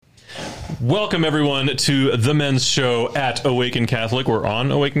Welcome, everyone, to the men's show at Awaken Catholic. We're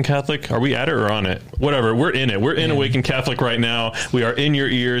on Awaken Catholic. Are we at it or on it? Whatever. We're in it. We're in Awaken Catholic right now. We are in your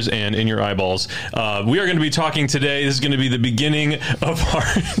ears and in your eyeballs. We are going to be talking today. This is going to be the beginning of our...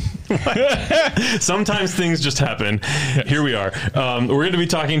 Sometimes things just happen. Yes. Here we are. We're going to be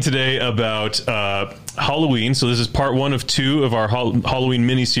talking today about Halloween. So this is part 1 of 2 of our Halloween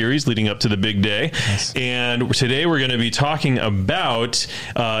mini-series leading up to the big day. Yes. And today we're going to be talking about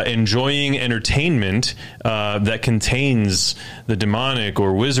enjoying entertainment that contains the demonic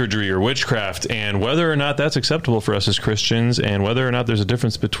or wizardry or witchcraft, and whether or not that's acceptable for us as Christians, and whether or not there's a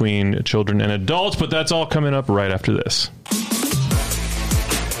difference between children and adults. But that's all coming up right after this.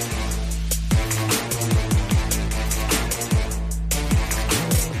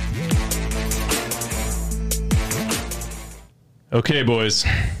 Okay, boys,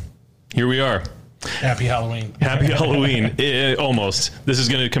 here we are. Happy Halloween. Happy Halloween. Almost. This is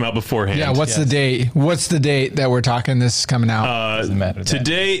going to come out beforehand. Yeah, what's the date? What's the date that we're talking this is coming out? Doesn't matter.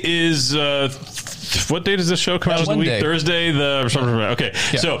 Today is... what day does this show come out of the week? Day. Thursday? Okay,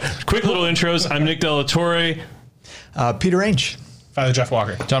 so quick little intros. I'm Nick Della Torre. Peter Range. Father Jeff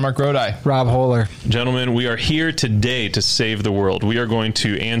Walker. John Mark Grodi. Rob Holler. Gentlemen, we are here today to save the world. We are going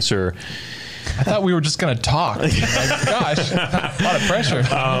to answer... I thought we were just going to talk. Gosh, a lot of pressure.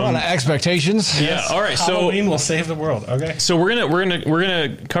 A lot of expectations. Yeah. All right. Halloween will save the world. Okay. So we're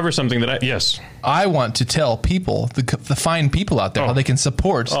gonna cover something that I want to tell people, the fine people out there, how they can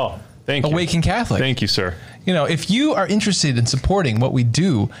support thank you. Awaken Catholic. Thank you, sir. You know, if you are interested in supporting what we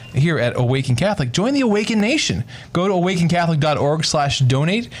do here at Awaken Catholic, join the Awaken Nation. Go to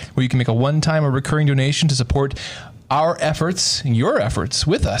awakencatholic.org/donate, where you can make a one-time or recurring donation to support our efforts, your efforts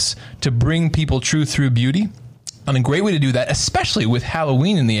with us to bring people truth through beauty. And a great way to do that, especially with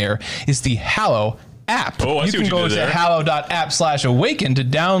Halloween in the air, is the Hallow app. Oh, you can go to hallow.app/awaken to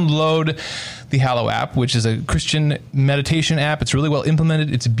download the Hallow app, which is a Christian meditation app. It's really well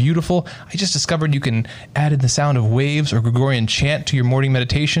implemented. It's beautiful. I just discovered you can add in the sound of waves or Gregorian chant to your morning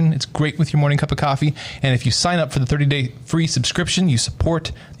meditation. It's great with your morning cup of coffee. And if you sign up for the 30-day free subscription, you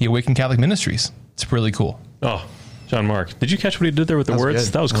support the Awaken Catholic Ministries. It's really cool. Oh, John Mark, did you catch what he did there with the words?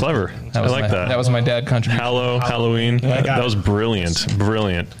 Good. That was clever. I like that. That was my dad contribution. Halloween. That was brilliant.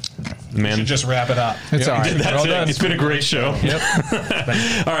 Brilliant. Man, should just wrap it up. It's all right. That's it. It's been a great show. Yep.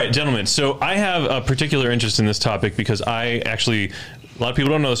 All right, gentlemen. So I have a particular interest in this topic because a lot of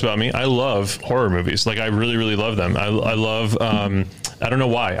people don't know this about me. I love horror movies. Like, I really, really love them. I love, I don't know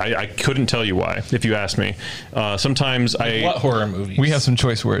why. I couldn't tell you why, if you asked me. Sometimes What horror movies? We have some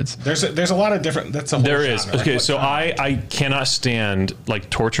choice words. There's a lot of different, that's a whole There is. genre. Okay, Like, so I cannot stand, like,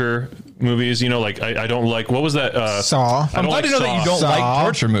 torture movies. You know, like, I don't like, what was that? Saw. I'm glad to know that you don't like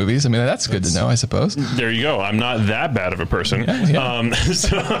torture movies. I mean, that's good to know, I suppose. There you go. I'm not that bad of a person. Yeah.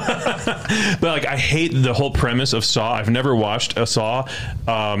 But like, I hate the whole premise of Saw. I've never watched a Saw,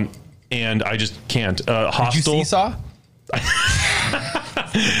 and I just can't. Hostel. Did you see Saw?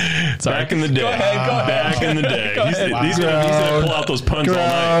 Back in the day. Go ahead. Back in the day. Go He's ahead. going to pull out those puns all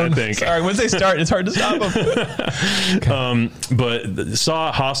night, I think. Sorry, once they start, it's hard to stop them. But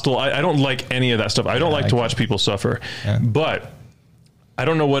Saw, Hostel, I don't like any of that stuff. I don't like to watch people suffer. Yeah. But I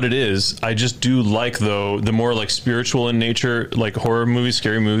don't know what it is. I just do like, though, the more like spiritual in nature, like horror movies,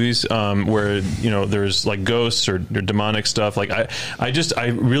 scary movies, where, you know, there's like ghosts or demonic stuff. Like I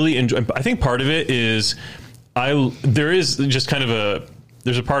really enjoy. I think part of it is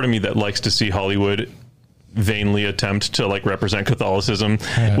there's a part of me that likes to see Hollywood vainly attempt to like represent Catholicism,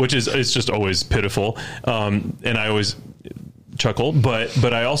 which is, it's just always pitiful. And I always chuckle,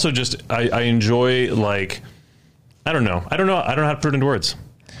 but I also just, I enjoy, like, I don't know how to put it into words.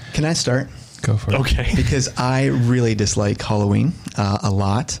 Can I start? Go for it. Okay. Because I really dislike Halloween a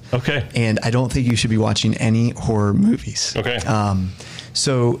lot. Okay. And I don't think you should be watching any horror movies. Okay.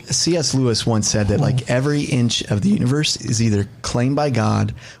 So C.S. Lewis once said that like every inch of the universe is either claimed by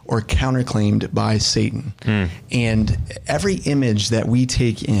God or counterclaimed by Satan. And every image that we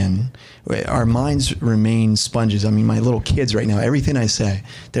take in, our minds remain sponges. I mean, my little kids right now, everything I say,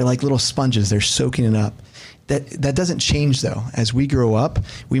 they're like little sponges. They're soaking it up. That doesn't change, though. As we grow up,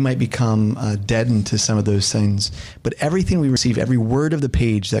 we might become deadened to some of those things. But everything we receive, every word of the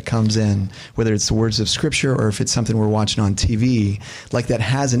page that comes in, whether it's the words of Scripture or if it's something we're watching on TV, like that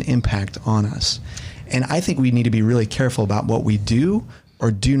has an impact on us. And I think we need to be really careful about what we do or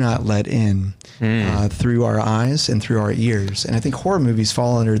do not let in through our eyes and through our ears. And I think horror movies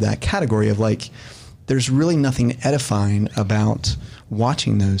fall under that category of like, there's really nothing edifying about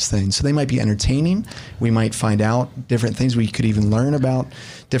watching those things. So they might be entertaining. We might find out different things. We could even learn about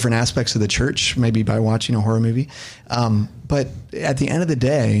different aspects of the church, maybe by watching a horror movie. But at the end of the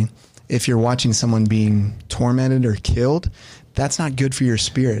day, if you're watching someone being tormented or killed, that's not good for your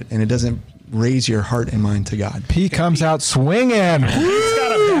spirit, and it doesn't raise your heart and mind to God. P comes out swinging. He's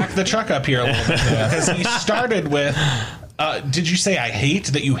got to back the truck up here a little bit because he started with. Did you say I hate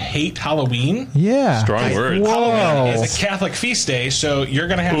that you hate Halloween? Yeah. Strong words. Whoa. Halloween is a Catholic feast day, so you're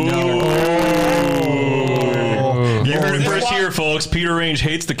going to have You heard it first here, folks. Peter Range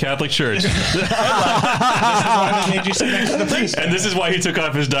hates the Catholic Church. This is why he made you sit next to the priest. And this is why he took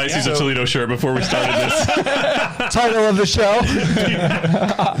off his Diocese of Toledo shirt before we started this. Title of the show.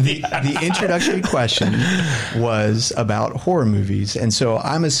 The introductory question was about horror movies, and so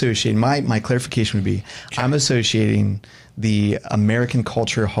I'm associating my clarification would be I'm associating the American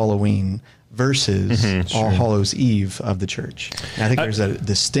culture Halloween versus All Hallows Eve of the church. And I think there's a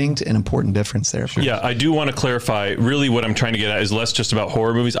distinct and important difference there. Yeah, I do want to clarify. Really, what I'm trying to get at is less just about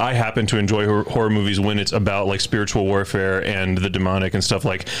horror movies. I happen to enjoy horror movies when it's about like spiritual warfare and the demonic and stuff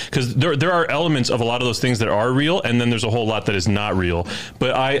like, because there are elements of a lot of those things that are real, and then there's a whole lot that is not real.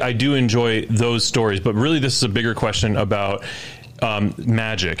 But I do enjoy those stories. But really, this is a bigger question about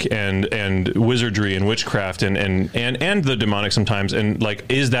magic and wizardry and witchcraft and the demonic sometimes, and like,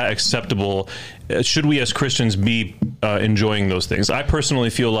 is that acceptable? Should we as Christians be enjoying those things? I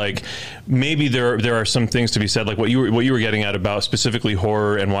personally feel like maybe there are some things to be said, like what you were getting at about specifically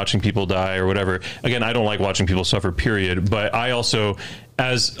horror and watching people die or whatever. Again, I don't like watching people suffer, period. But I also,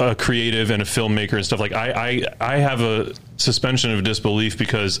 as a creative and a filmmaker and stuff, like I have a suspension of disbelief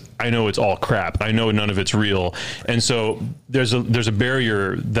because I know it's all crap. I know none of it's real, and so there's a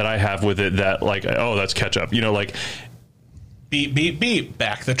barrier that I have with it that, like, oh, that's ketchup, like. Beep, beep, beep.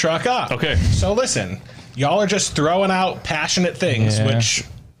 Back the truck up. Okay. So listen, y'all are just throwing out passionate things, which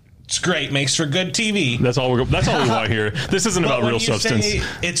it's great, makes for good TV. That's all we want here. This isn't about real substance. Say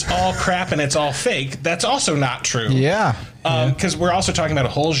it's all crap and it's all fake, that's also not true. Yeah. Because we're also talking about a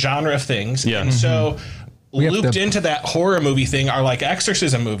whole genre of things. Yeah. And so have looped to- into that horror movie thing are like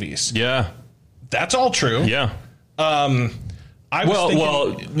exorcism movies. Yeah. That's all true. Yeah. I was thinking,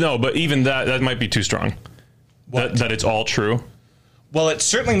 Well, no, but even that might be too strong. That it's all true. well, it's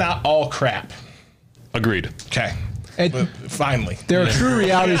certainly not all crap. Agreed. Okay. It- But finally. There are true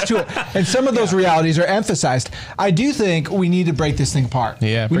realities to it, and some of those realities are emphasized. I do think we need to break this thing apart.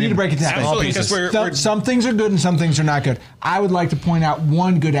 Yeah, we need to break it down. Absolutely, because we're Some things are good and some things are not good. I would like to point out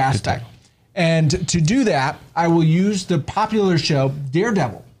one good aspect, and to do that, I will use the popular show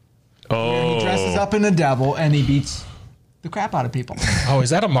Daredevil, where he dresses up in a devil and he beats the crap out of people. Oh, is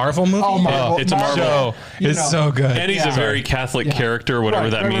that a Marvel movie? Oh, Marvel, it's a Marvel. Show. It's so good. And he's a very Catholic character,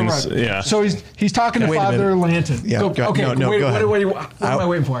 whatever that means. Right. Yeah. So he's talking to Wait a Father minute. Lanton. Yeah, go- okay. no, wait, go ahead. what am I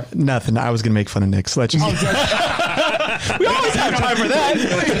waiting for? Nothing. I was going to make fun of Nick. So let you. We always have time for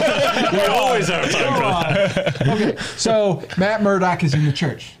that. We always have time for that. Okay, so Matt Murdock is in the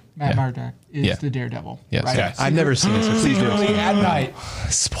church. Matt Murdock is the Daredevil. Yes. Right? Okay. I've never seen it, so please do. Secretly at night.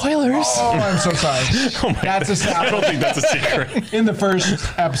 Spoilers. Oh, I'm so sorry. That's I don't a think that's a secret. in the first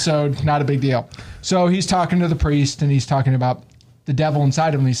episode, not a big deal. So he's talking to the priest and he's talking about the devil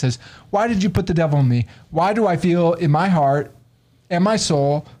inside him. And he says, "Why did you put the devil in me? Why do I feel in my heart and my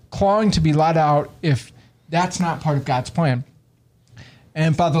soul clawing to be let out if that's not part of God's plan?"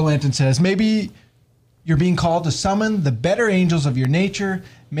 And Father Lanton says, "Maybe you're being called to summon the better angels of your nature.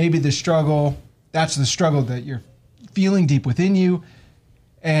 Maybe that's the struggle that you're feeling deep within you."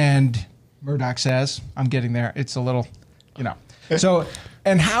 And Murdoch says, I'm getting there. It's a little, So,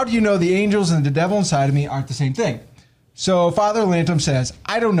 and how do you know the angels and the devil inside of me aren't the same thing? So Father Lanton says,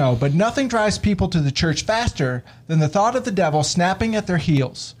 "I don't know, but nothing drives people to the church faster than the thought of the devil snapping at their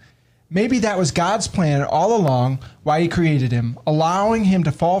heels. Maybe that was God's plan all along, why he created him, allowing him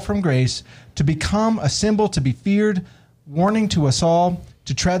to fall from grace, to become a symbol to be feared, warning to us all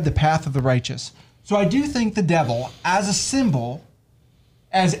to tread the path of the righteous." So I do think the devil, as a symbol,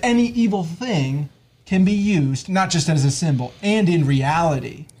 as any evil thing, can be used, not just as a symbol, and in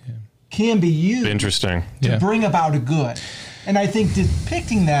reality, can be used Interesting. to bring about a good. And I think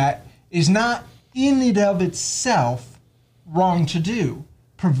depicting that is not in and of itself wrong to do,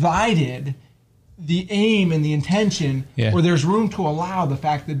 provided the aim and the intention, or there's room to allow the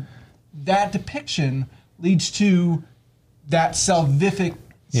fact that depiction leads to that salvific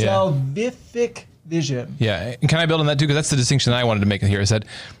vision. Yeah, and can I build on that too? Because that's the distinction that I wanted to make here. Is that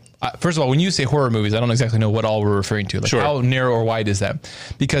first of all, when you say horror movies, I don't exactly know what all we're referring to. Like, how narrow or wide is that?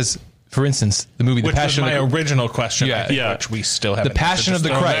 Because, for instance, the movie Which The Passion was my of the original question, Yeah. which we still have. The Passion of the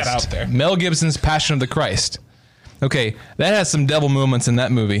Christ, out there. Mel Gibson's Passion of the Christ. Okay, that has some devil moments in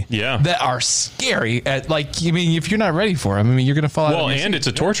that movie. Yeah, that are scary. If you're not ready for them, you're going to fall out. Well, and it's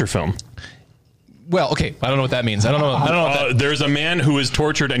a torture film. Well, okay, I don't know what that means. I don't know what that. There's a man who is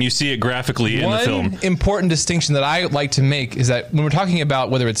tortured, and you see it graphically in the film. One important distinction that I like to make is that when we're talking about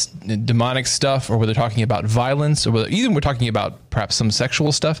whether it's demonic stuff or whether talking about violence or whether even we're talking about perhaps some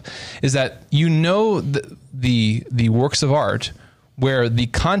sexual stuff, is that the works of art where the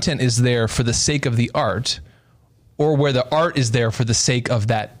content is there for the sake of the art, or where the art is there for the sake of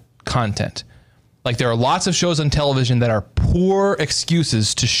that content. Like there are lots of shows on television that are poor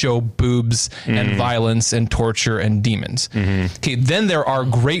excuses to show boobs and violence and torture and demons. Okay, then there are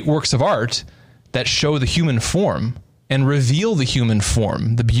great works of art that show the human form and reveal the human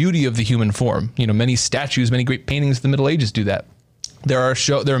form, the beauty of the human form. You know, many statues, many great paintings of the Middle Ages do that. There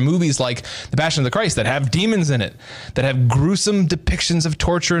are movies like The Passion of the Christ that have demons in it, that have gruesome depictions of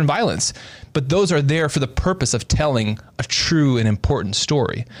torture and violence. But those are there for the purpose of telling a true and important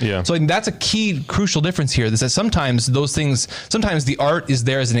story. Yeah. So that's a key, crucial difference here. Is that sometimes the art is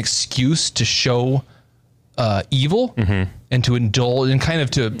there as an excuse to show evil and to indulge and kind of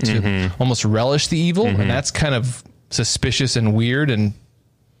to almost relish the evil. And that's kind of suspicious and weird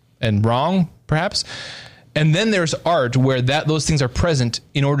and wrong, perhaps. And then there's art where those things are present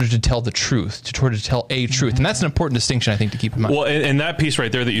in order to tell the truth, to try to tell a truth. And that's an important distinction, I think, to keep in mind. Well, and that piece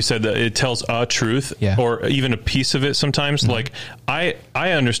right there that you said that it tells a truth, or even a piece of it sometimes. Like I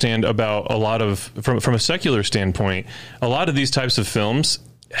understand about a lot of, from a secular standpoint, a lot of these types of films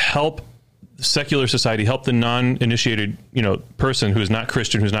help secular society, help the non-initiated, person who is not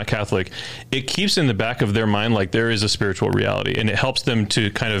Christian, who's not Catholic. It keeps in the back of their mind like there is a spiritual reality, and it helps them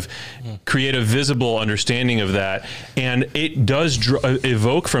to kind of create a visible understanding of that. And it does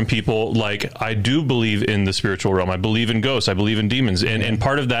evoke from people like, I do believe in the spiritual realm. I believe in ghosts. I believe in demons. And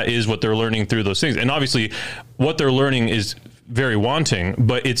part of that is what they're learning through those things. And obviously what they're learning is very wanting,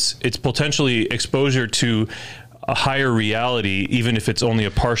 but it's potentially exposure to a higher reality, even if it's only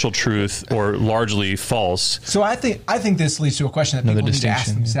a partial truth or largely false. So I think this leads to a question that people need to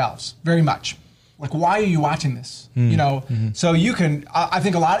ask themselves very much. Like, why are you watching this? So you can, I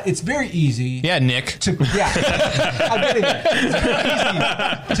think it's very easy. Yeah, Nick. I'm getting there. It's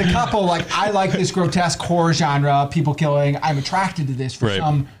very easy to couple, like, I like this grotesque horror genre, people killing. I'm attracted to this for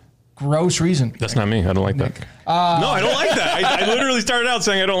some gross reason. That's not me. I don't like that. No, I don't like that. I literally started out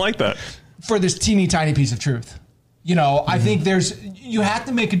saying I don't like that. For this teeny tiny piece of truth. I think you have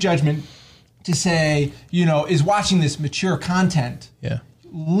to make a judgment to say, is watching this mature content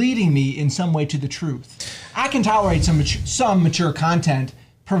leading me in some way to the truth? I can tolerate some mature content,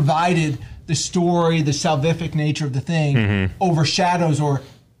 provided the story, the salvific nature of the thing overshadows or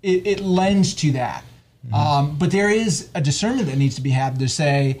it lends to that. But there is a discernment that needs to be had to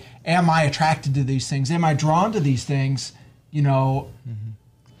say, am I attracted to these things? Am I drawn to these things?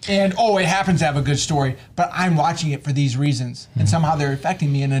 And, it happens to have a good story, but I'm watching it for these reasons. And somehow they're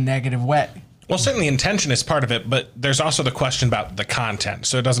affecting me in a negative way. Well, certainly intention is part of it, but there's also the question about the content.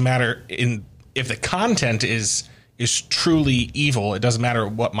 So it doesn't matter if the content is truly evil, it doesn't matter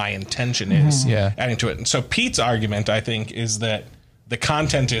what my intention is adding to it. And so Pete's argument, I think, is that the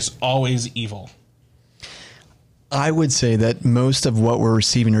content is always evil. I would say that most of what we're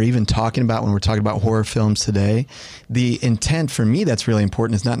receiving or even talking about when we're talking about horror films today, the intent for me that's really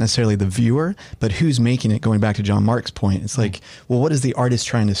important is not necessarily the viewer, but who's making it, going back to John Mark's point. It's like, well, what is the artist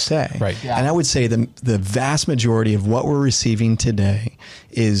trying to say? Right. Yeah. And I would say the vast majority of what we're receiving today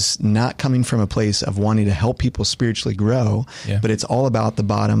is not coming from a place of wanting to help people spiritually grow, but it's all about the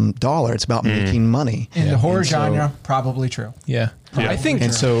bottom dollar. It's about making money. In the horror genre, probably true. Yeah. I think,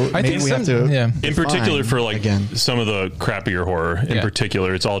 and so maybe we have to, in particular for some of the crappier horror in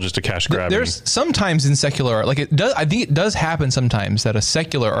particular, it's all just a cash grab. There's sometimes in secular art, I think it does happen sometimes that a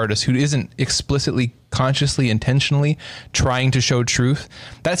secular artist who isn't explicitly, consciously, intentionally trying to show truth,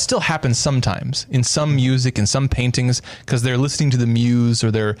 that still happens sometimes in some music, in some paintings, because they're listening to the muse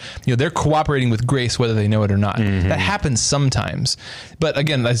or they're cooperating with grace, whether they know it or not. That happens sometimes. But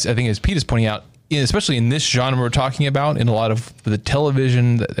again, I think as Pete is pointing out, especially in this genre we're talking about, in a lot of the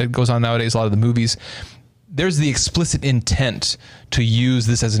television that goes on nowadays, a lot of the movies, there's the explicit intent to use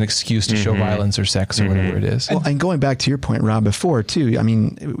this as an excuse to show violence or sex or whatever it is. Well, and going back to your point, Rob, before too, I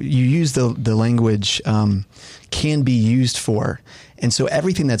mean, you use the language can be used for. And so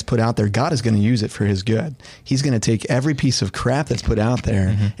everything that's put out there, God is going to use it for his good. He's going to take every piece of crap that's put out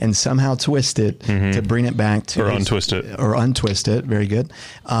there and somehow twist it to bring it back to untwist it. Or untwist it. Very good.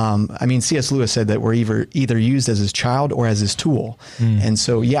 I mean, C.S. Lewis said that we're either used as his child or as his tool. And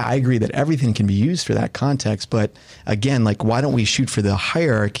so, I agree that everything can be used for that context. But again, like, why don't we shoot for the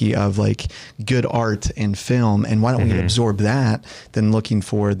hierarchy of like good art and film? And why don't we absorb that than looking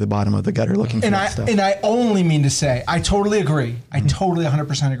for the bottom of the gutter, looking for that stuff? And I only mean to say, I totally agree. I totally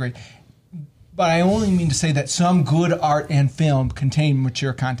 100% agree. but I only mean to say that some good art and film contain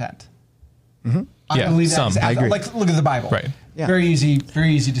mature content. I Yeah, believe that some. is I agree. like look at the Bible. Right. Yeah. Very easy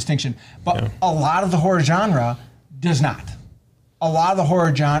distinction. But a lot of the horror genre does not. A lot of the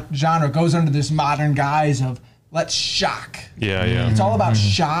horror genre goes under this modern guise of let's shock. Yeah, yeah. It's all about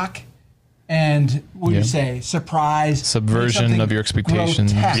shock and what do you say? Surprise, Subversion something of your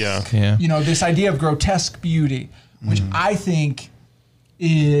expectations. grotesque. Yeah. Yeah. You know, this idea of grotesque beauty, which I think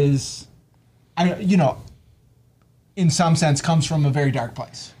is, in some sense, comes from a very dark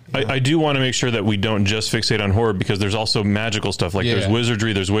place. I do want to make sure that we don't just fixate on horror, because there's also magical stuff. Like there's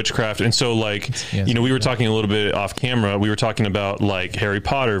wizardry, there's witchcraft. And so we were talking a little bit off camera. We were talking about like Harry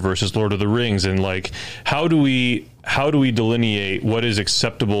Potter versus Lord of the Rings. And like, how do we delineate what is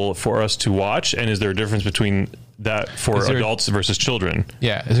acceptable for us to watch? And is there a difference between that for adults versus children?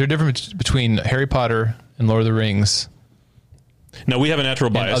 Yeah. Is there a difference between Harry Potter and Lord of the Rings? No, we have a natural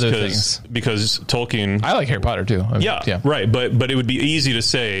bias other things. because Tolkien. I like Harry Potter too. Yeah, right. But it would be easy to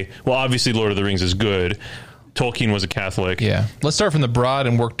say, well, obviously Lord of the Rings is good. Tolkien was a Catholic. Yeah. Let's start from the broad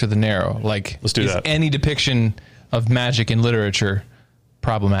and work to the narrow. Like, Let's do is that. any depiction of magic in literature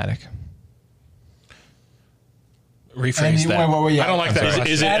problematic? Rephrase that. Wait, I don't like that. question.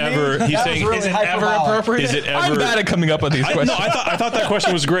 Is it ever? He's That was saying, really is it ever hyperbolic. appropriate? Is it ever? I'm bad at coming up with these questions. I thought that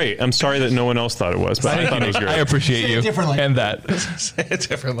question was great. I'm sorry that no one else thought it was, but I thought it was great. I appreciate Say it you. differently. And that. Say it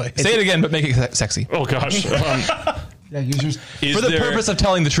differently. Say it again, but make it sexy. Oh gosh. Yeah, users. Is For the there- purpose of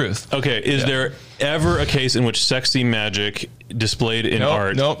telling the truth. Okay, is there ever a case in which sexy magic displayed in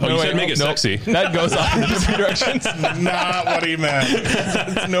art? You said make it sexy. That goes off in different directions. Not what he meant.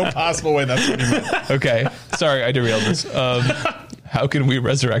 There's no possible way that's what he meant. Okay. Sorry, I derailed this. How can we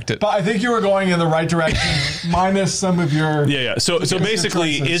resurrect it? But I think you were going in the right direction, minus some of your. Yeah. So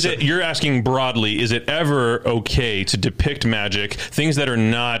basically, choices. you're asking broadly, is it ever okay to depict magic, things that are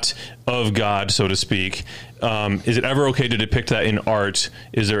not of God, so to speak? Is it ever okay to depict that in art?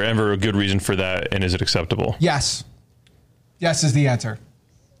 Is there ever a good reason for that, and is it acceptable? Yes. Yes is the answer.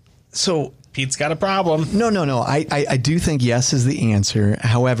 So Pete's got a problem. no. I do think yes is the answer.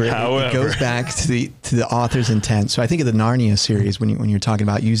 However, it goes back to the author's intent. So I think of the Narnia series when you're talking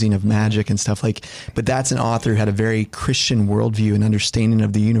about using of magic and stuff like, but that's an author who had a very Christian worldview and understanding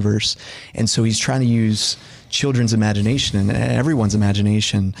of the universe, and so he's trying to use children's imagination and everyone's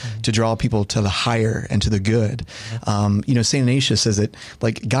imagination to draw people to the higher and to the good. St. Ignatius says that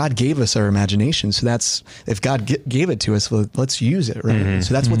like God gave us our imagination. So that's, if God gave it to us, well, let's use it. Right.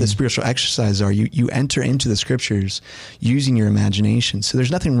 So that's what the spiritual exercises are. You enter into the scriptures using your imagination. So there's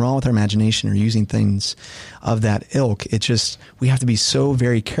nothing wrong with our imagination or using things of that ilk. It's just, we have to be so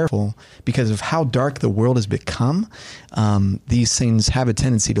very careful because of how dark the world has become. These things have a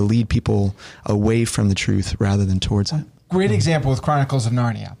tendency to lead people away from the truth rather than towards it. Great example with Chronicles of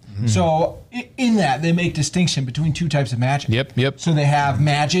Narnia. So in that, they make distinction between two types of magic. Yep. So they have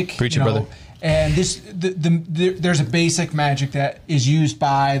magic. Preach it, brother. And there's a basic magic that is used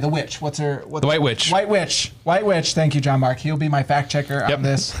by the witch. What's the White Witch. White Witch. Thank you, John Mark. He'll be my fact checker on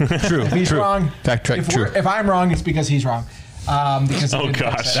this. True. If he's wrong, Fact check. True. If I'm wrong, it's because he's wrong. Because Oh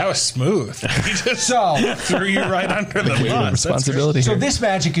gosh. That was smooth. He just So threw you right under the bus. Responsibility. So here. this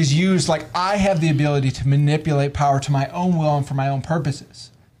magic is used like I have the ability to manipulate power to my own will and for my own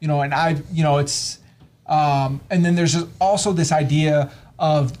purposes. It's and then there's also this idea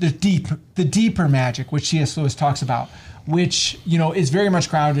of the deeper magic, which C.S. Lewis talks about, which is very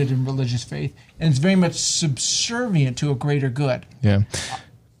much grounded in religious faith and it's very much subservient to a greater good. Yeah.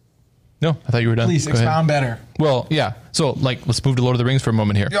 No, I thought you were done. Please Go ahead. expound better. Well, yeah. So, let's move to Lord of the Rings for a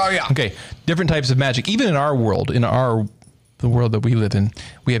moment here. Oh, yeah. Okay. Different types of magic. Even in our world, the world that we live in,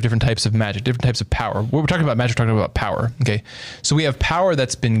 we have different types of magic, different types of power. When we're talking about magic, we're talking about power. Okay. So we have power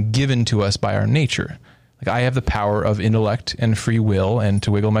that's been given to us by our nature. Like I have the power of intellect and free will and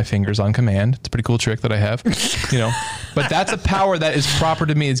to wiggle my fingers on command. It's a pretty cool trick that I have, but that's a power that is proper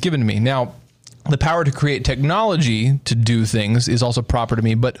to me. It's given to me. Now, the power to create technology to do things is also proper to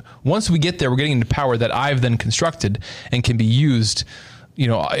me. But once we get there, we're getting into power that I've then constructed and can be used.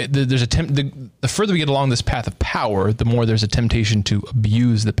 There's the further we get along this path of power, the more there's a temptation to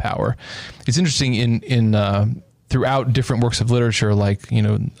abuse the power. It's interesting in throughout different works of literature, like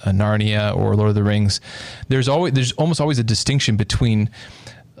Narnia or Lord of the Rings. There's almost always a distinction between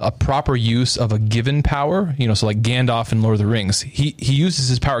a proper use of a given power, so like Gandalf in Lord of the Rings, he uses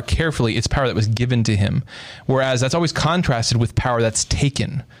his power carefully. It's power that was given to him. Whereas that's always contrasted with power that's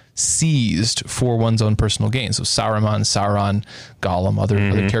taken, seized for one's own personal gain. So Sauron, Gollum,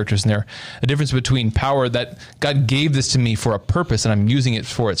 other characters in there. A difference between power that God gave this to me for a purpose and I'm using it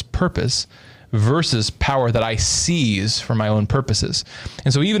for its purpose versus power that I seize for my own purposes.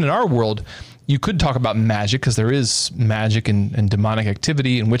 And so even in our world, you could talk about magic, because there is magic and demonic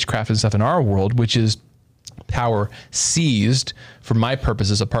activity and witchcraft and stuff in our world, which is power seized for my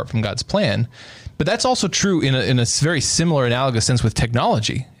purposes apart from God's plan. But that's also true in a very similar analogous sense with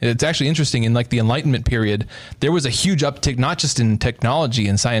technology. It's actually interesting, in like the Enlightenment period, there was a huge uptick, not just in technology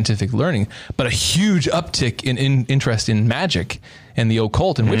and scientific learning, but a huge uptick in interest in magic and the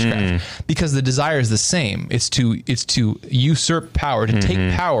occult and witchcraft, because the desire is the same. It's to usurp power, to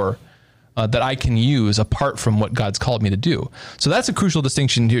take power that I can use apart from what God's called me to do. So that's a crucial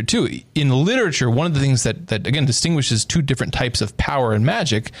distinction here too. In literature, one of the things that again distinguishes two different types of power and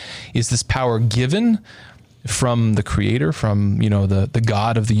magic is this power given from the creator, from, the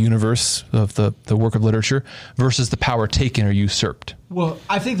God of the universe, of the work of literature, versus the power taken or usurped. Well,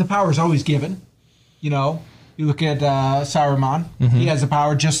 I think the power is always given. You look at Saruman. He has the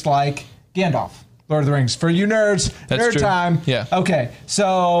power just like Gandalf. Lord of the Rings. For you nerds, That's nerd true. time. Yeah. Okay,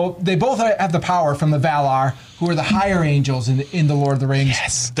 so they both have the power from the Valar, who are the higher angels in the Lord of the Rings.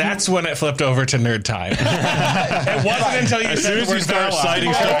 Yes. That's when it flipped over to nerd time. It wasn't until you As said soon the as you word start Valar.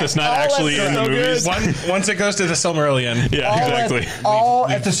 citing stuff that's not actually in the movies. Once it goes to the Silmarillion. Yeah, exactly. All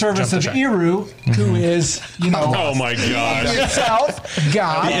at the service of jumped the Eru, who is, Oh my gosh. himself,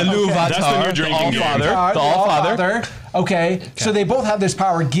 God. The Iluvatar, That's the new the drinking game. All-Father. God, The All-Father. Okay, so they both have this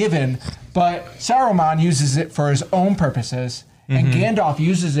power given, but Saruman uses it for his own purposes, and Gandalf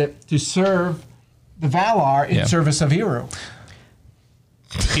uses it to serve the Valar in service of Eru.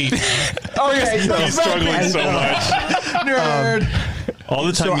 Pete, Okay, so He's struggling so much. nerd. All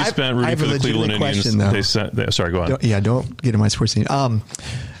the time So you I- spent I rooting have for a the Cleveland legitimate Indians. question, Sorry, go on. Don't get in my sports team.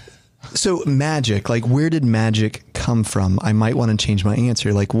 So magic, like, where did magic come from? I might want to change my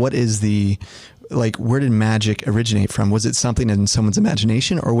answer. Like, where did magic originate from? Was it something in someone's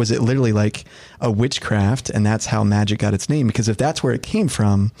imagination, or was it literally like a witchcraft, and that's how magic got its name? Because if that's where it came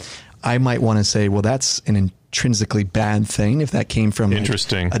from, I might want to say, well, that's an intrinsically bad thing. If that came from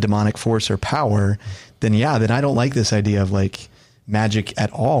Interesting. a demonic force or power, then I don't like this idea of like magic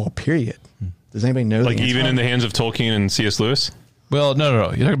at all, period. Does anybody know? Like the answer? even in the hands of Tolkien and C.S. Lewis? Well, no.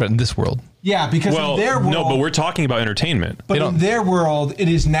 You're talking about in this world. Yeah, because Well, in their world, no, but we're talking about entertainment. but in their world, it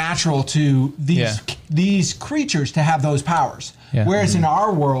is natural to these creatures to have those powers. Yeah. Whereas in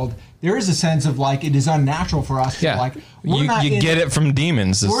our world, there is a sense of like it is unnatural for us Yeah. to like. We're not You in, get it from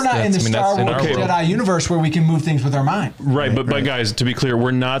demons. We're not in the Star Wars world. Jedi universe where we can move things with our mind. Right, but guys, to be clear, we're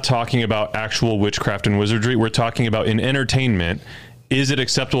not talking about actual witchcraft and wizardry. We're talking about in entertainment. Is it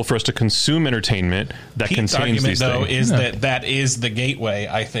acceptable for us to consume entertainment that Pete's contains argument, these though, things? is that is the gateway,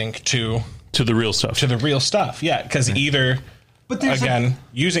 I think, to To the real stuff. the real stuff. Yeah, because either, But there's again,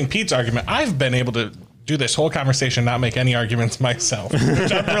 using Pete's argument, I've been able to do this whole conversation, not make any arguments myself,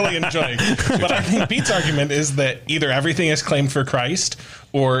 which I'm really enjoying. But I think Pete's argument is that either everything is claimed for Christ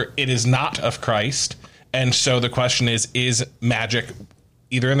or it is not of Christ. And so the question is magic,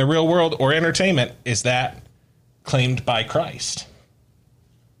 either in the real world or entertainment, is that claimed by Christ?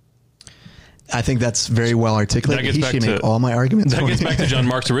 I think that's very well articulated. That gets He back should to- make all my arguments. That for gets me. back to John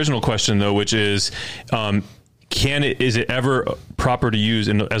Mark's original question, though, which is, is it ever proper to use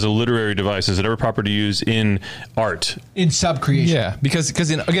as a literary device? Is it ever proper to use in art? In subcreation. Yeah,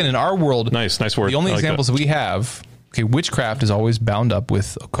 because in our world, Nice word. The only I like examples that. we have, witchcraft is always bound up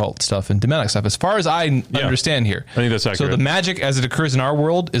with occult stuff and demonic stuff, as far as I understand here. I think that's So accurate. the magic as it occurs in our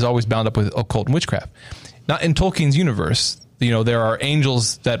world is always bound up with occult and witchcraft. Not in Tolkien's universe. There are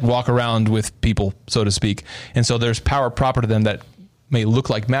angels that walk around with people, so to speak, and so there's power proper to them that may look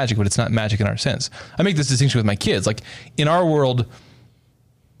like magic, but it's not magic in our sense. I make this distinction with my kids. Like in our world,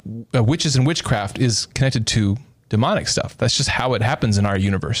 witches and witchcraft is connected to demonic stuff. That's just how it happens in our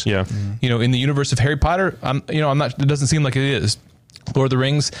universe. Yeah. In the universe of Harry Potter, I'm not, it doesn't seem like it is. Lord of the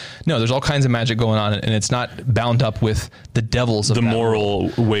Rings, no, there's all kinds of magic going on, and it's not bound up with the devils of The that moral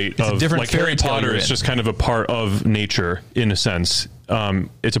world. weight It's a of different like fairy Harry tale Potter you're is in. just kind of a part of nature in a sense.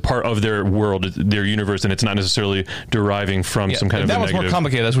 It's a part of their world, their universe, and it's not necessarily deriving from some kind of that a was more negative.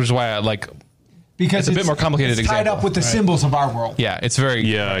 complicated. That's which is why I like. Because It's a bit more complicated It's tied example. up with the symbols of our world. Yeah, it's very.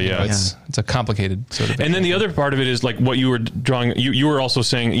 Yeah. It's a complicated sort of. And then the other part of it is like what you were drawing. You were also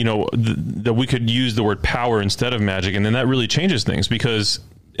saying, that we could use the word power instead of magic, and then that really changes things because,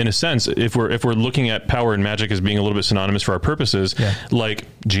 in a sense, if we're looking at power and magic as being a little bit synonymous for our purposes, like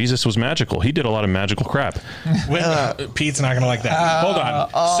Jesus was magical. He did a lot of magical crap. Pete's not going to like that. Hold on.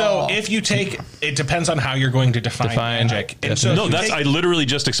 So if you take, it depends on how you're going to define magic. And so No, if you that's take- I literally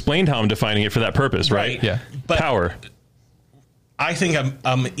just explained how I'm defining it for that purpose, right? Right. Yeah. But Power. I think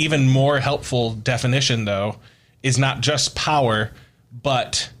a even more helpful definition, though, is not just power,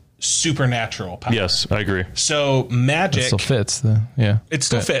 but supernatural power. Yes, I agree. So magic It still fits. It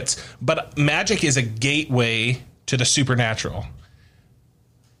still fits, but magic is a gateway to the supernatural,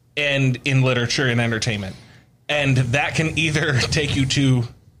 and in literature and entertainment, and that can either take you to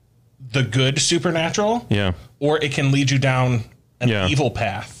the good supernatural, or it can lead you down an evil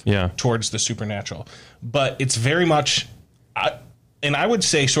path towards the supernatural. But it's very much, and I would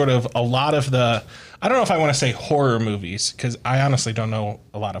say sort of a lot of the, I don't know if I want to say horror movies, because I honestly don't know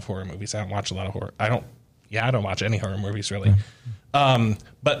a lot of horror movies. I don't watch a lot of horror. I don't watch any horror movies really.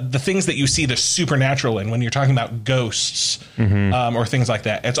 But the things that you see the supernatural in, when you're talking about ghosts or things like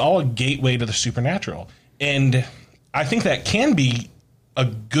that, it's all a gateway to the supernatural. And I think that can be a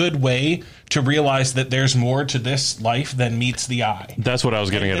good way to realize that there's more to this life than meets the eye. That's what I was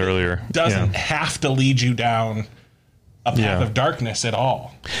getting at earlier. It doesn't have to lead you down a path of darkness at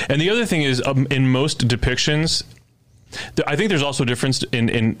all. And the other thing is, in most depictions, I think there's also a difference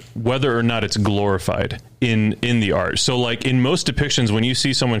in whether or not it's glorified in the art. So like in most depictions, when you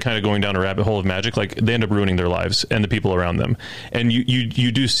see someone kind of going down a rabbit hole of magic, like they end up ruining their lives and the people around them. And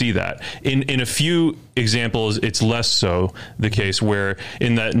you do see that. In a few examples, it's less so the case, where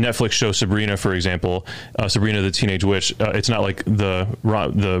in that Netflix show Sabrina, for example, Sabrina the Teenage Witch, it's not like the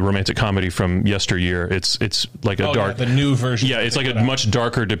romantic comedy from yesteryear. It's like a dark, the new version. Yeah, it's like a much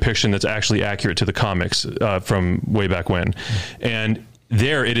darker depiction that's actually accurate to the comics from way back when. And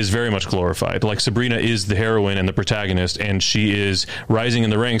there it is very much glorified. Like Sabrina is the heroine and the protagonist, and she is rising in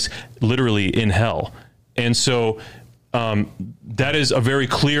the ranks literally in hell. And so that is a very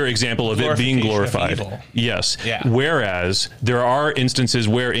clear example of it being glorified. Yes. Yeah. Whereas there are instances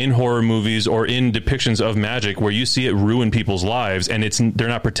where in horror movies or in depictions of magic where you see it ruin people's lives, and they're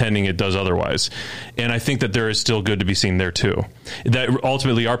not pretending it does otherwise. And I think that there is still good to be seen there too. That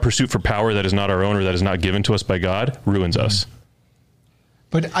ultimately our pursuit for power that is not our own or that is not given to us by God ruins us.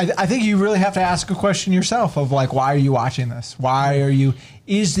 But I think you really have to ask a question yourself of like, why are you watching this?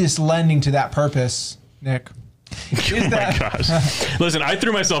 Is this lending to that purpose, Nick? Oh my gosh. Listen, I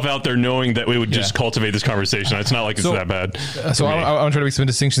threw myself out there knowing that we would just cultivate this conversation. It's not like it's that bad. So I want to try to make some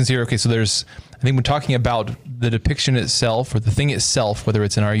distinctions here. Okay, so I think we're talking about the depiction itself or the thing itself, whether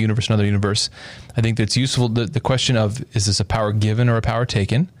it's in our universe or another universe. I think that's useful. The question of, is this a power given or a power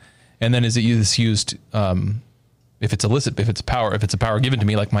taken? And then is it used if it's illicit, if it's a power given to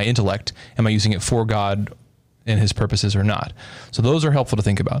me, like my intellect, am I using it for God and his purposes or not? So those are helpful to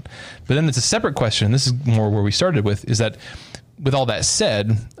think about. But then it's a separate question, and this is more where we started with, is that with all that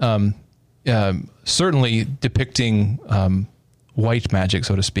said, certainly depicting white magic,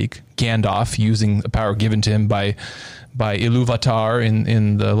 so to speak, Gandalf using a power given to him by Ilúvatar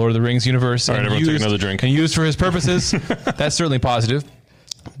in the Lord of the Rings universe, all right, everyone take another drink, and used for his purposes, that's certainly positive.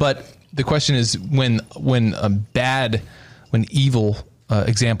 But the question is, when evil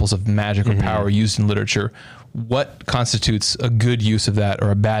examples of magic or power used in literature, what constitutes a good use of that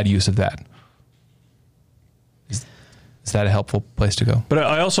or a bad use of that? Is that a helpful place to go? But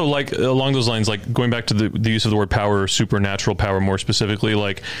I also like, along those lines, like going back to the use of the word power, or supernatural power more specifically,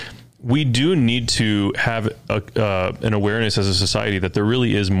 like we do need to have an awareness as a society that there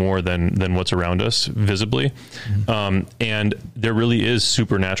really is more than what's around us visibly. And there really is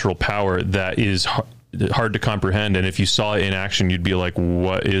supernatural power that is hard to comprehend. And if you saw it in action, you'd be like,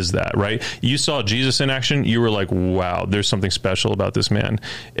 what is that? Right? You saw Jesus in action. You were like, wow, there's something special about this man.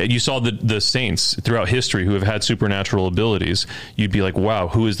 You saw the saints throughout history who have had supernatural abilities. You'd be like, wow,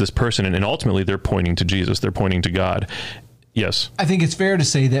 who is this person? And ultimately they're pointing to Jesus. They're pointing to God. Yes. I think it's fair to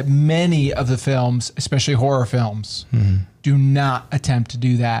say that many of the films, especially horror films, do not attempt to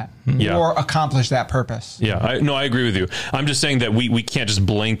do that or accomplish that purpose. Yeah, I agree with you. I'm just saying that we can't just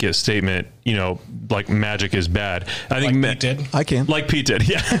blanket statement, like magic is bad. I think Pete did. I can. Like Pete did,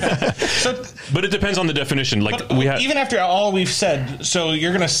 yeah. But it depends on the definition. Like even after all we've said, so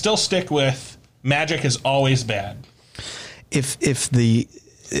you're going to still stick with magic is always bad. If the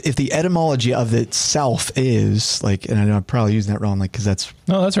etymology of itself is like, and I know I'm probably using that wrong, like, because that's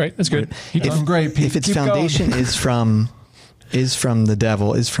right. That's good. Great, Pete. If its foundation is from the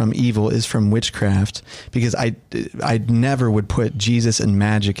devil, is from evil, is from witchcraft, because I never would put Jesus and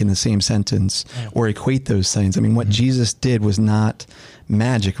magic in the same sentence or equate those things. I mean, what Jesus did was not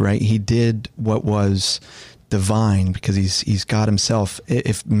magic, right? He did what was divine because he's God himself.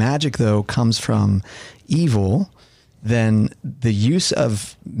 If magic though comes from evil, then the use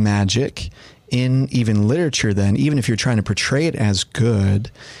of magic in even literature, then, even if you're trying to portray it as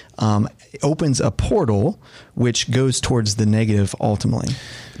good, opens a portal which goes towards the negative ultimately.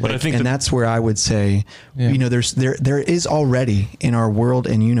 But I think that's where I would say, there is already in our world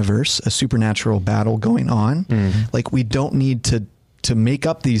and universe a supernatural battle going on. Like, we don't need to to make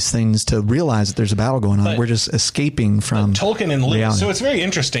up these things to realize that there's a battle going on. But- We're just escaping from Tolkien and Lewis. reality. So it's very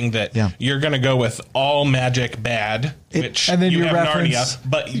interesting that Yeah. you're going to go with all magic bad, which And then you you have reference- Narnia,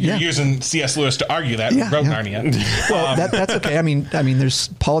 but you're Yeah. using C.S. Lewis to argue that Yeah, wrote yeah. Narnia. Well, that's okay. I mean, there's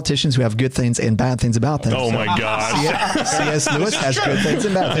politicians who have good things and bad things about them. Oh So my God. C.S. Lewis has true. good things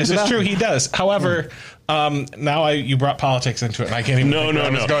and bad things This is about true. him. He does. However, now you brought politics into it, and I can't even. think where I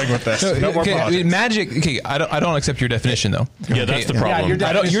was going with this. No more Okay, politics. magic. Okay, I don't accept your definition though. Yeah, that's the Okay, problem. your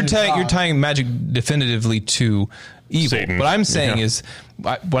definition You're is wrong. tying magic definitively to evil. Satan. What I'm saying Yeah. is,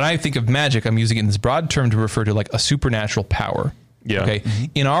 when I think of magic, I'm using it in this broad term to refer to like a supernatural power. Yeah. Okay.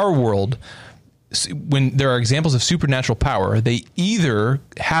 In our world, when there are examples of supernatural power, they either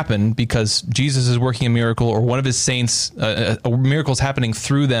happen because Jesus is working a miracle or one of his saints, a miracle is happening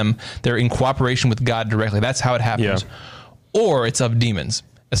through them. They're in cooperation with God directly. That's how it happens. Yeah. Or it's of demons.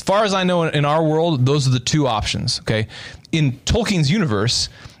 As far as I know, in our world, those are the two options. Okay. In Tolkien's universe,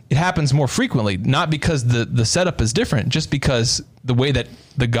 it happens more frequently, not because the setup is different, just because the way that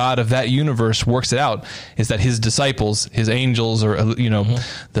the God of that universe works it out is that his disciples, his angels, or the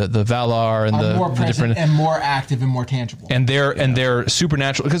Valar and Are more the present different and more active and more tangible. and they're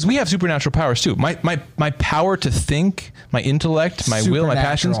supernatural, because we have supernatural powers too. My power to think, my intellect, my will, my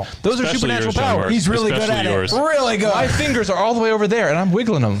passions, Supernatural. those are Especially supernatural yours, John powers. Mark. He's really good Especially at yours. it. Really good. My fingers are all the way over there, and I'm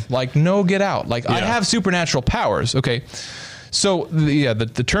wiggling them like no get out. Like I Yeah. have supernatural powers. Okay, so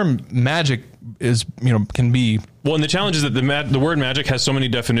the term magic is can be Well, and the challenge is that the word magic has so many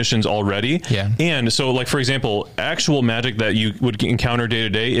definitions already. Yeah. And so, like, for example, actual magic that you would encounter day to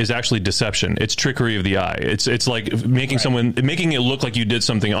day is actually deception. It's trickery of the eye. It's like making it look like you did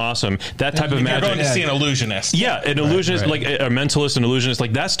something awesome. That type of You're magic. going to see an illusionist. Yeah, an illusionist, right. like a mentalist, an illusionist,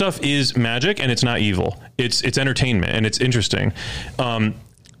 like that stuff is magic, and it's not evil. It's entertainment, and it's interesting.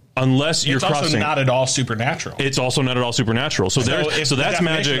 Unless you're It's also crossing. not at all supernatural. It's also not at all supernatural. So if that's the definition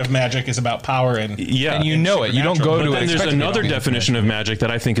magic. of magic is about power and Yeah, and you know it. You don't go But to then it. there's expecting another it. definition of magic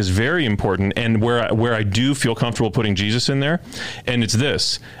that I think is very important, and where I do feel comfortable putting Jesus in there, and it's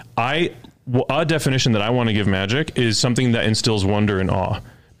this: a definition that I want to give magic is something that instills wonder and awe,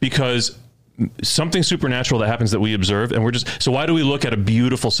 because something supernatural that happens that we observe, and so why do we look at a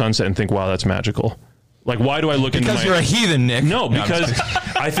beautiful sunset and think, wow, that's magical? Like, why do I look Because you're a heathen, Nick. No, I'm because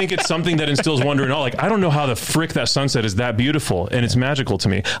I think it's something that instills wonder and awe. Like, I don't know how the frick that sunset is that beautiful, and it's magical to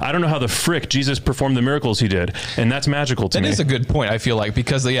me. I don't know how the frick Jesus performed the miracles he did, and that's magical to me. That is a good point, I feel like,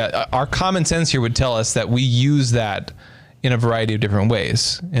 because our common sense here would tell us that we use that in a variety of different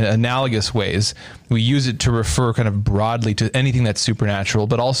ways, in analogous ways. We use it to refer kind of broadly to anything that's supernatural,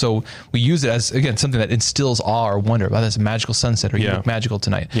 but also we use it as, again, something that instills awe or wonder. Wow, that's a magical sunset, or you look magical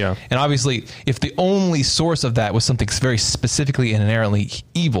tonight. Yeah. And obviously, if the only source of that was something very specifically and inherently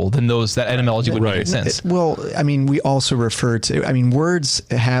evil, then that etymology wouldn't make sense. Well, I mean, we also refer to, words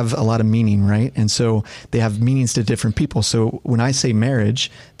have a lot of meaning, right? And so they have meanings to different people. So when I say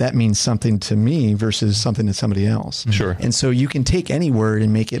marriage, that means something to me versus something to somebody else. Sure. And so you can take any word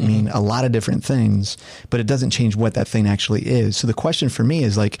and make it mean a lot of different things, but it doesn't change what that thing actually is. So the question for me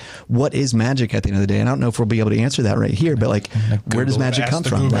is like, what is magic at the end of the day? And I don't know if we'll be able to answer that right here, but like, where does magic come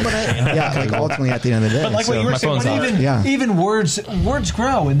from? Like, like ultimately at the end of the day. But like what you were My saying, phone's off. Even words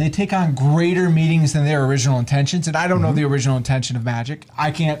grow and they take on greater meanings than their original intentions. And I don't know the original intention of magic.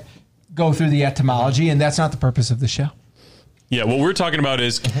 I can't go through the etymology, and that's not the purpose of the show. Yeah, what we're talking about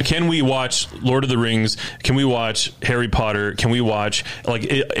is, can we watch Lord of the Rings? Can we watch Harry Potter? Can we watch,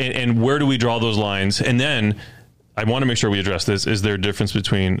 and where do we draw those lines? And then I want to make sure we address this. Is there a difference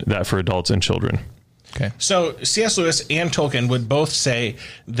between that for adults and children? Okay. So C.S. Lewis and Tolkien would both say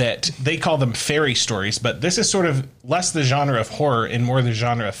that they call them fairy stories, but this is sort of less the genre of horror and more the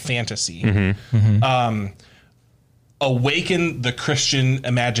genre of fantasy. Awaken the Christian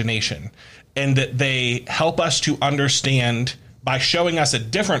imagination, and that they help us to understand by showing us a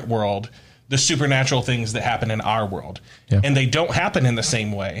different world, the supernatural things that happen in our world. Yeah. And they don't happen in the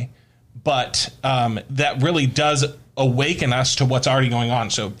same way, but that really does awaken us to what's already going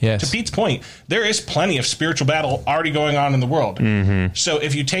on. So Yes. to Pete's point, there is plenty of spiritual battle already going on in the world. So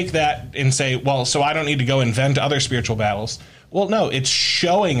if you take that and say, well, so I don't need to go invent other spiritual battles. Well, no, it's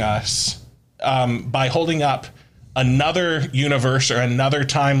showing us by holding up another universe or another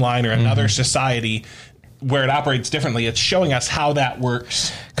timeline or another society where it operates differently. It's showing us how that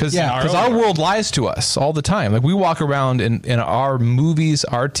works. Because in our own our world lies to us all the time. Like we walk around in our movies,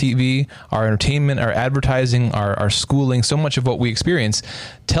 our TV, our entertainment, our advertising, our schooling, so much of what we experience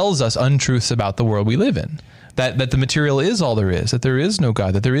tells us untruths about the world we live in. that the material is all there is, that there is no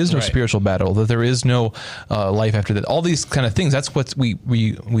God, that there is no spiritual battle, that there is no life after that. All these kind of things. That's what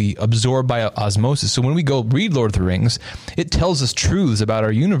we absorb by osmosis. So when we go read Lord of the Rings, it tells us truths about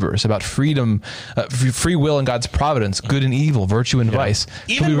our universe, about freedom, free will and God's providence, good and evil, virtue and vice.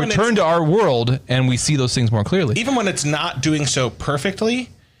 Even so we when return to our world and we see those things more clearly. Even when it's not doing so perfectly,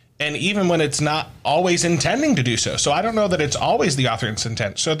 and even when it's not always intending to do so. So I don't know that it's always the author's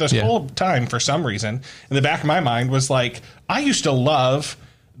intent. So this whole time, for some reason, in the back of my mind was like, I used to love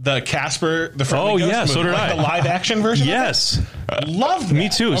the Casper, the Friendly Ghost movie, so did like I. the live action version. Yes. Of it. Loved that. Me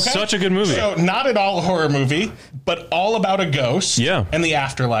too. Such a good movie. So not at all a horror movie, but all about a ghost and the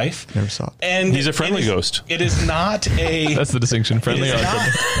afterlife. Never saw it. And he's a friendly ghost. It is not a... That's the distinction. Friendly it is or not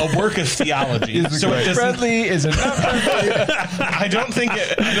unfriendly. a work of theology. So it doesn't... Friendly is not friendly. I don't think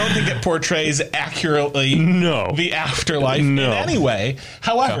it portrays accurately the afterlife in any way.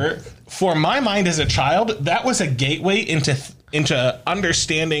 However, for my mind as a child, that was a gateway into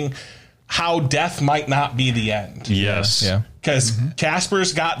understanding how death might not be the end. Yes. Yeah. Because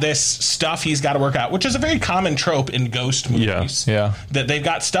Casper's got this stuff he's got to work out, which is a very common trope in ghost movies. Yeah. That they've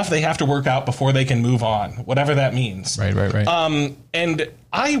got stuff they have to work out before they can move on, whatever that means. Right. And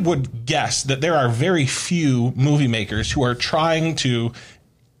I would guess that there are very few movie makers who are trying to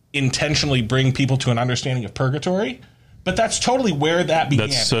intentionally bring people to an understanding of purgatory. But that's totally where that began.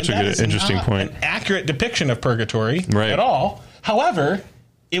 That's such a good, interesting point. An accurate depiction of purgatory Right. at all. However,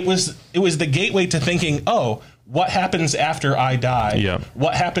 it was the gateway to thinking, oh, what happens after I die? Yeah.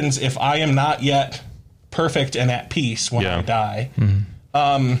 What happens if I am not yet perfect and at peace when I die?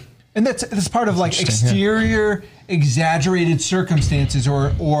 And that's part of like exterior exaggerated circumstances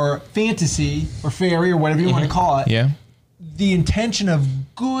or fantasy or fairy or whatever you want to call it. Yeah. The intention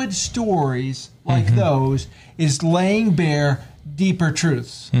of good stories like those is laying bare deeper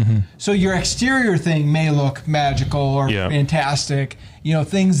truths. So your exterior thing may look magical or fantastic,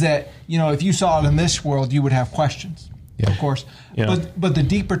 things that, if you saw it in this world, you would have questions, of course. Yeah. But the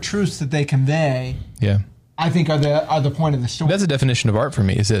deeper truths that they convey, I think are the point of the story. That's a definition of art for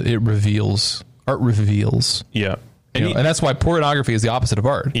me, is that it reveals. Art reveals. Yeah. And that's why pornography is the opposite of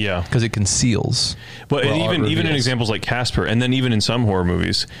art. Yeah. Because it conceals. But Well, even in reveals. examples like Casper, and then even in some horror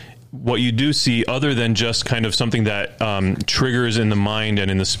movies, what you do see, other than just kind of something that triggers in the mind and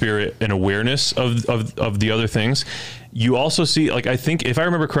in the spirit an awareness of the other things, you also see, like, I think if I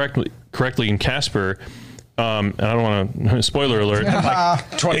remember correctly in Casper, and I don't want to spoiler alert.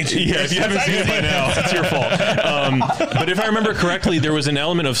 Like 22 years. Yeah, if you haven't seen it by now, it's your fault. But if I remember correctly, there was an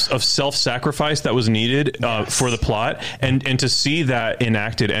element of self-sacrifice that was needed for the plot, and to see that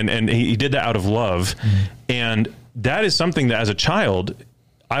enacted, and he did that out of love, and that is something that as a child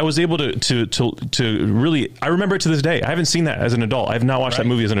I was able to really, I remember it to this day. I haven't seen that as an adult. I have not watched that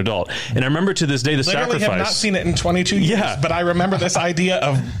movie as an adult, and I remember to this day the Literally sacrifice. have not seen it in 22 years, but I remember this idea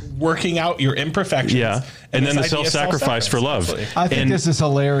of working out your imperfections. Yeah, and then the this idea of self-sacrifice for love. Absolutely. I think this is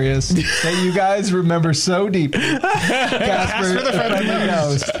hilarious that you guys remember so deeply. Casper the Friendly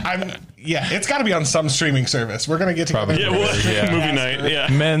Ghost. It's got to be on some streaming service. We're gonna get together. Movie night. Yeah,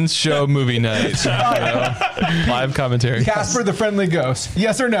 Men's show movie night. Live commentary. Casper the Friendly Ghost.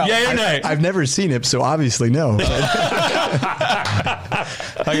 Yes or no? Yeah, or nay? I've never seen it, so obviously no.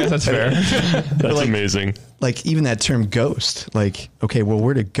 I guess that's fair. that's amazing. Like even that term ghost, like, okay, well,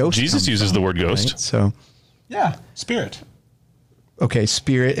 where did ghost Jesus come uses from, the word ghost. right? So, Yeah. Spirit. okay,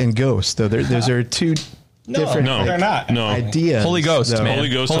 spirit and ghost, though those are two different No, They're not. No, ideas. Holy Ghost, though. man. Holy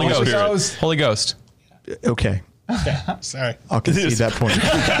Ghost, Holy Holy Ghost. Spirit. Holy Ghost. Okay, Sorry. I'll concede that point.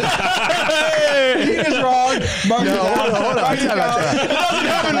 He is wrong. Mark it down. Hold on. Time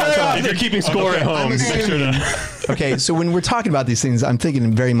out. If you're keeping score at home, make sure to. Okay, so when we're talking about these things, I'm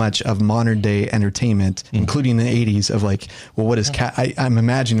thinking very much of modern day entertainment, including the 80s, of like, well, what is I'm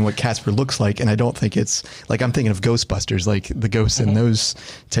imagining what Casper looks like, and I don't think it's like, I'm thinking of Ghostbusters, like the ghosts in those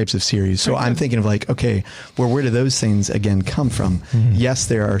types of series. So I'm thinking of like, okay, well, where do those things again come from? Yes,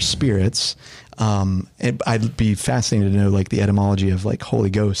 there are spirits. I'd be fascinated to know like the etymology of like Holy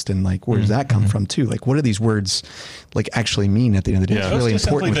Ghost and like where does that come from too? Like what do these words like actually mean at the end of the day? Yeah. It's really Ghost is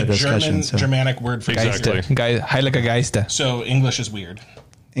important simply with the the discussion. Germanic word for Exactly. spirit. Heilige Geister. So English is weird.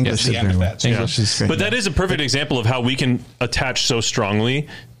 English The is end very of well. that. So English is Great. But that is a perfect example of how we can attach so strongly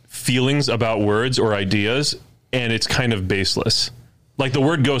feelings about words or ideas, and it's kind of baseless. Like the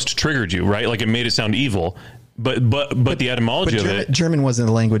word ghost triggered you, right? Like it made it sound evil. But the etymology of it. German wasn't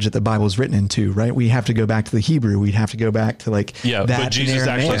the language that the Bible was written into, right? We have to go back to the Hebrew. We'd have to go back to like Yeah, that but Jesus in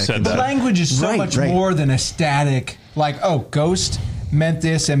actually Aramaic. said The that. language is so Right, much right. more than a static, like, oh, ghost. meant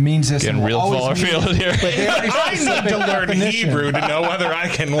this and means this. Getting and real always far mean afield this. here. But they already I specific need to learn definition. Hebrew to know whether I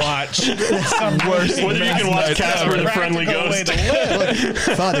can watch some worse. Whether you can watch Casper the Friendly Ghost. Look,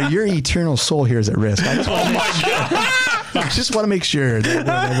 Father, your eternal soul here is at risk. I just want to make sure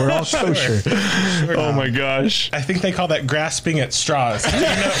that we're all kosher. Oh my gosh. I think they call that grasping at straws. Do you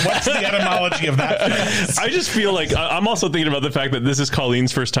know, what's the etymology of that phrase? I just feel like I'm also thinking about the fact that this is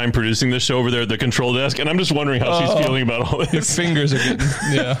Colleen's first time producing this show over there at the control desk, and I'm just wondering how she's feeling about all Your this. fingers are getting,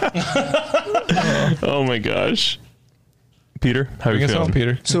 yeah. Oh my gosh. Peter, how are Bring you us feeling? home,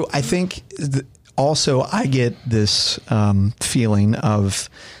 Peter. So I think also I get this feeling of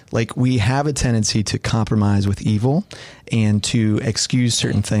like we have a tendency to compromise with evil and to excuse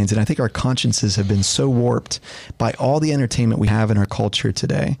certain things. And I think our consciences have been so warped by all the entertainment we have in our culture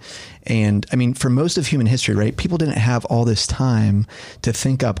today. And I mean, for most of human history, right, people didn't have all this time to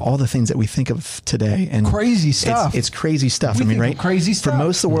think up all the things that we think of today. And Crazy stuff. It's crazy stuff. We I mean, think of right? crazy For stuff.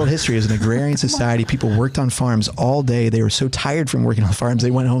 most of the world history, as an agrarian society, people worked on farms all day. They were so tired from working on farms,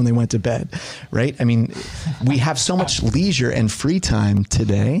 they went home, they went to bed, right? I mean, we have so much leisure and free time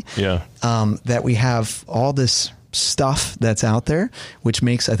today. Yeah. That we have all this stuff that's out there, which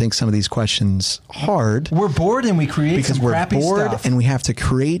makes, I think, some of these questions hard We're bored and we create because some we're crappy bored stuff. and we have to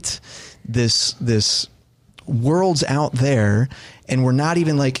create this worlds out there, and we're not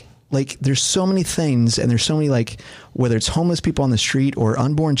even like there's so many things, and there's so many, like, whether it's homeless people on the street or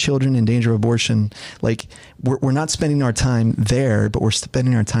unborn children in danger of abortion, like we're not spending our time there, but we're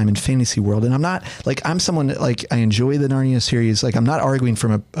spending our time in fantasy world. And I'm not like, I'm someone that, like, I enjoy the Narnia series. Like, I'm not arguing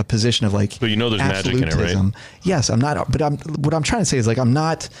from a position of like, But you know there's magic in it, right? absolutism. Yes, I'm not, but what I'm trying to say is, like, I'm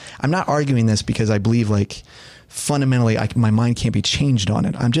not arguing this because I believe, like, fundamentally my mind can't be changed on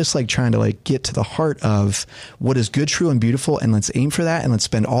it. I'm just like trying to like get to the heart of what is good, true, and beautiful, and let's aim for that, and let's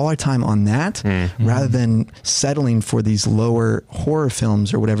spend all our time on that rather than settling for these lower horror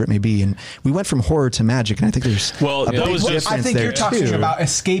films or whatever it may be. And we went from horror to magic, and I think there's Well, a that big was just- difference I think there you're talking too. about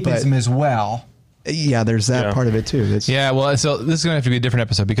escapism But- as well. Yeah, there's that Yeah. part of it too. It's, Yeah, well, so this is going to have to be a different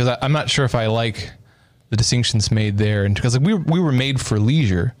episode because I'm not sure if I like the distinctions made there, and because like we were made for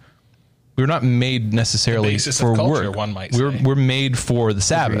leisure, we were not made necessarily basis of for culture, work. one might we're say. we're made for the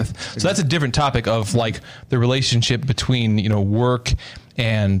Sabbath, so that's a different topic of like the relationship between work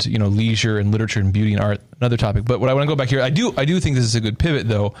and leisure and literature and beauty and art. Another topic, but what I want to go back here, I do think this is a good pivot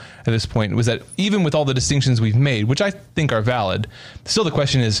though. At this point, was that even with all the distinctions we've made, which I think are valid, still the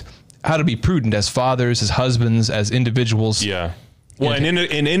question is how to be prudent as fathers, as husbands, as individuals. Yeah. Well, and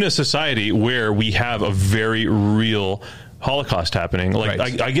in a society where we have a very real Holocaust happening, like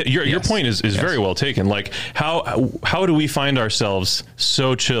Right. I get your Yes. point is very well taken. Like how do we find ourselves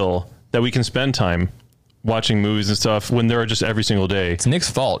so chill that we can spend time watching movies and stuff when there are just every single day? It's Nick's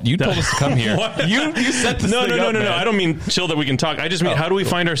fault. You told us to come here. What? You set this No, thing up, man. I don't mean chill that we can talk. I just mean how do we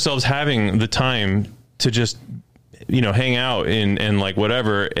find ourselves having the time to just hang out and like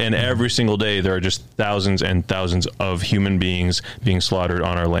whatever, and every single day there are just thousands and thousands of human beings being slaughtered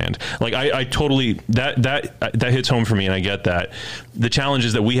on our land. Like I totally that hits home for me, and I get that. The challenge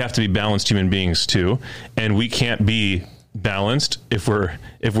is that we have to be balanced human beings too, and we can't be balanced if we're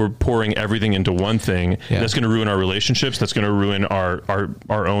pouring everything into one thing. Yeah. That's going to ruin our relationships, that's going to ruin our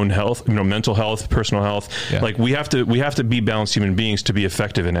own health, mental health, personal health. Yeah. Like we have to be balanced human beings to be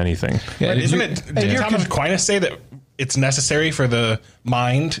effective in anything. Yeah, But did isn't you- it? Did Thomas Aquinas say that it's necessary for the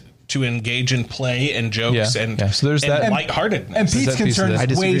mind to engage in play and jokes Yeah, and, yeah. So there's and that. lightheartedness? And Pete's that piece of concern this? is I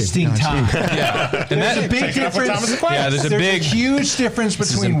disagree. wasting No, time. Yeah, and There's a that, big Taking up with difference. Thomas Aquinas. Yeah, there's a huge difference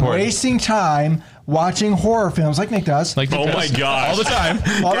is between important. wasting time watching horror films like Nick does, like Oh my gosh. all the time,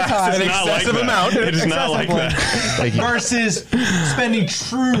 all the time, It's not like excessive that. amount. It is not like that. Like, versus spending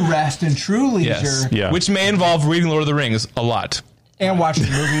true rest and true leisure Yes, Yeah. which may involve reading Lord of the Rings a lot. and watching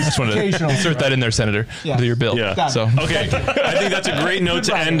movies Just wanted to occasionally. insert that in there, Senator, Yeah. to your bill. Yeah. Done. So Okay, I think that's a great note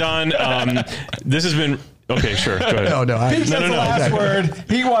to end on. This has been okay. Sure, go ahead. no, Pete I, says the last word.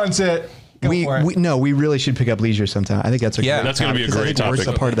 He wants it. Go for it. we really should pick up leisure sometime. I think that's a Yeah. great That's gonna be a topic, 'cause I great think work's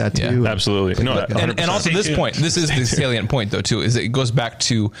topic. a part of that Yeah. too. Absolutely. No, and also Stay this tuned. point, this is the salient point though too, is it goes back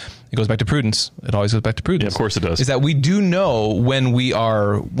to prudence. It always goes back to prudence. Yeah, of course it does. Is that we do know when we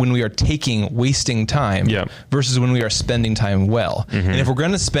are wasting time Yeah. versus when we are spending time well. And if we're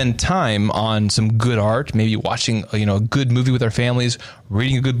going to spend time on some good art, maybe watching a good movie with our families,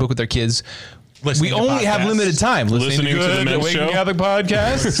 reading a good book with our kids, We only have limited time Listening to the men's show. Catholic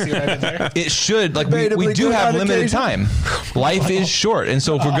podcast. See what I did there? It should, like, we do have limited time. Life is short. And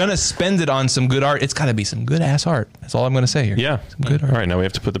so if we're going to spend it on some good art, it's got to be some good ass art. That's all I'm going to say here. Yeah. Some good art. All right, now we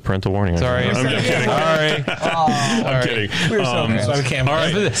have to put the parental warning on. Sorry. I'm just kidding. Sorry. I'm kidding. So we can't. All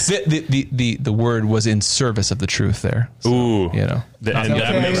right. The word was in service of the truth there. So, Ooh. you know. And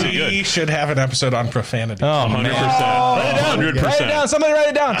that makes it We good. should have an episode on profanity. 100%. Write it down. 100%. Somebody write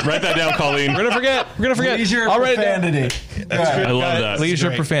it down. Write that down, Colleen. We're going to forget. Leisure I'll write it down. profanity. I love that. Leisure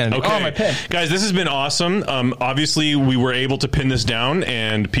great. profanity. Okay. Oh, my pen. Guys, this has been awesome. Obviously, we were able to pin this down,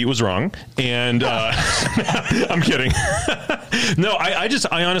 and Pete was wrong. And I'm kidding. No, I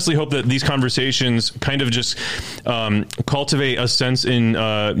honestly hope that these conversations kind of just cultivate a sense in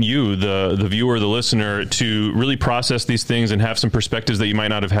you, the viewer, the listener, to really process these things and have some perspectives that you might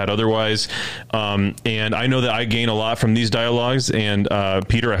not have had otherwise. And I know that I gain a lot from these dialogues. And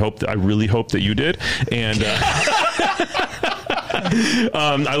Peter, I really hope that you did. And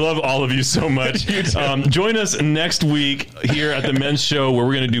I love all of you so much. Join us next week here at the Men's Show, where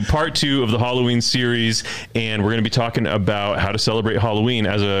we're going to do part 2 of the Halloween series, and we're going to be talking about how to celebrate Halloween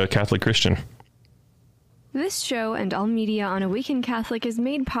as a Catholic Christian. This show and all media on Awaken Catholic is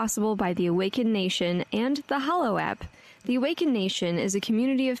made possible by the Awaken Nation and the Hallow app. The Awaken Nation is a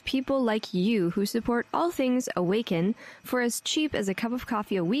community of people like you who support all things Awaken for as cheap as a cup of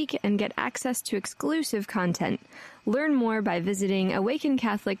coffee a week and get access to exclusive content. Learn more by visiting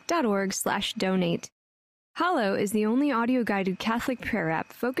awakencatholic.org/donate. Hallow is the only audio-guided Catholic prayer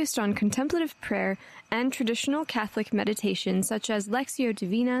app focused on contemplative prayer and traditional Catholic meditation such as Lectio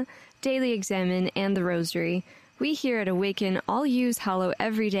Divina, Daily Examen, and the Rosary. We here at Awaken all use Hallow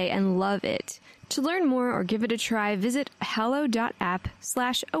every day and love it. To learn more or give it a try, visit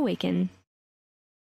hallow.app/awaken.